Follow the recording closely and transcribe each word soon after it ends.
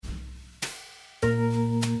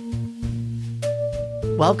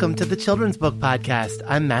Welcome to the Children's Book Podcast.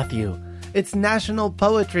 I'm Matthew. It's National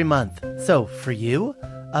Poetry Month, so for you,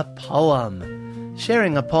 a poem.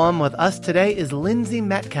 Sharing a poem with us today is Lindsay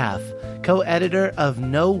Metcalf, co-editor of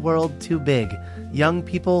No World Too Big, Young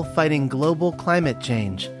People Fighting Global Climate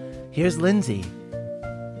Change. Here's Lindsay.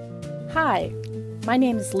 Hi, my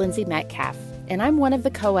name is Lindsay Metcalf, and I'm one of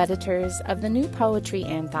the co-editors of the new poetry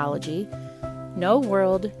anthology, No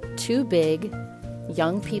World Too Big,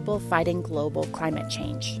 Young People Fighting Global Climate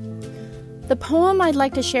Change. The poem I'd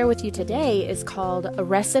like to share with you today is called A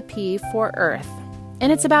Recipe for Earth, and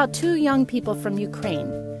it's about two young people from Ukraine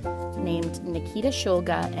named Nikita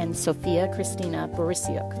Shulga and Sofia Kristina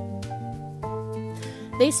Borysiuk.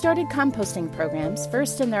 They started composting programs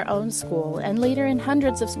first in their own school and later in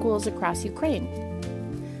hundreds of schools across Ukraine.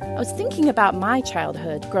 I was thinking about my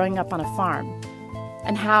childhood growing up on a farm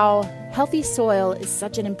and how healthy soil is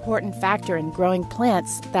such an important factor in growing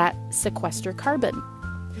plants that sequester carbon.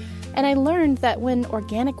 And I learned that when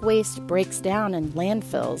organic waste breaks down in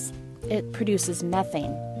landfills, it produces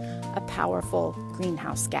methane, a powerful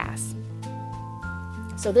greenhouse gas.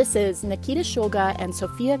 So this is Nikita Shulga and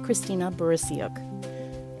Sofia Kristina Borysiuk,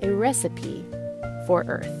 A Recipe for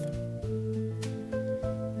Earth.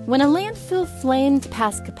 When a landfill flamed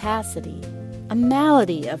past capacity, a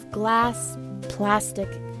malady of glass, plastic,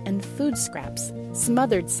 and food scraps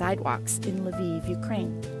smothered sidewalks in Lviv,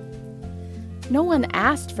 Ukraine. No one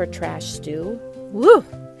asked for trash stew. Woo!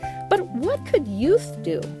 But what could youth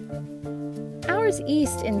do? Hours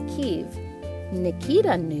east in Kyiv,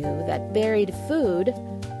 Nikita knew that buried food,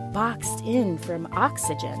 boxed in from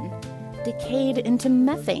oxygen, decayed into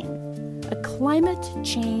methane, a climate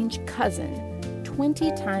change cousin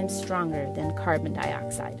 20 times stronger than carbon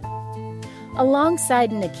dioxide.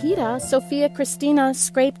 Alongside Nikita, Sofia Kristina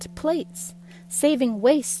scraped plates, saving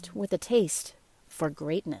waste with a taste for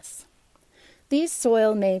greatness. These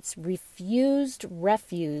soil mates refused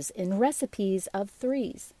refuse in recipes of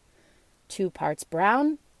threes. 2 parts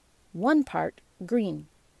brown, 1 part green.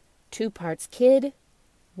 2 parts kid,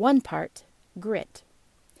 1 part grit.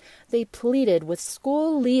 They pleaded with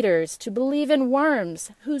school leaders to believe in worms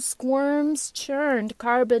whose squirms churned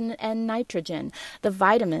carbon and nitrogen, the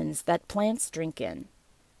vitamins that plants drink in.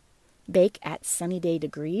 Bake at sunny day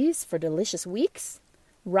degrees for delicious weeks,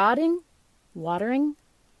 rotting, watering,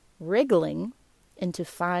 wriggling into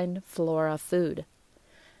fine flora food.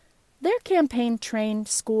 Their campaign trained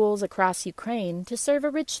schools across Ukraine to serve a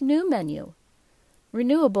rich new menu.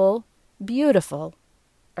 Renewable, beautiful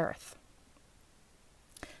Earth.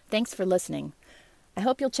 Thanks for listening. I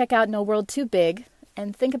hope you'll check out No World Too Big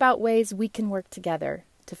and think about ways we can work together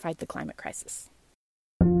to fight the climate crisis.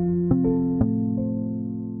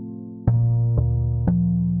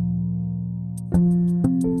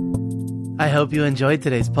 I hope you enjoyed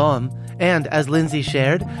today's poem, and as Lindsay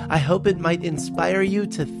shared, I hope it might inspire you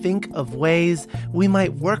to think of ways we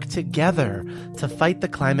might work together to fight the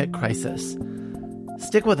climate crisis.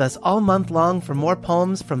 Stick with us all month long for more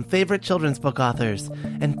poems from favorite children's book authors,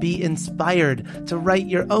 and be inspired to write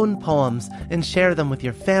your own poems and share them with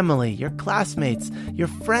your family, your classmates, your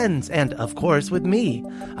friends, and of course with me.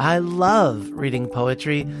 I love reading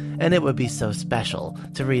poetry, and it would be so special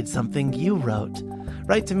to read something you wrote.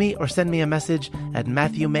 Write to me or send me a message at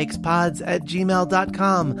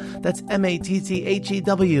matthewmakespods@gmail.com. That's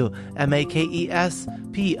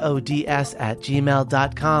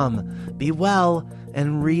MatthewMakesPods@gmail.com. Be well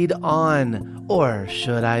and read on. Or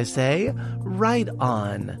should I say, write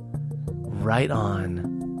on. Write on.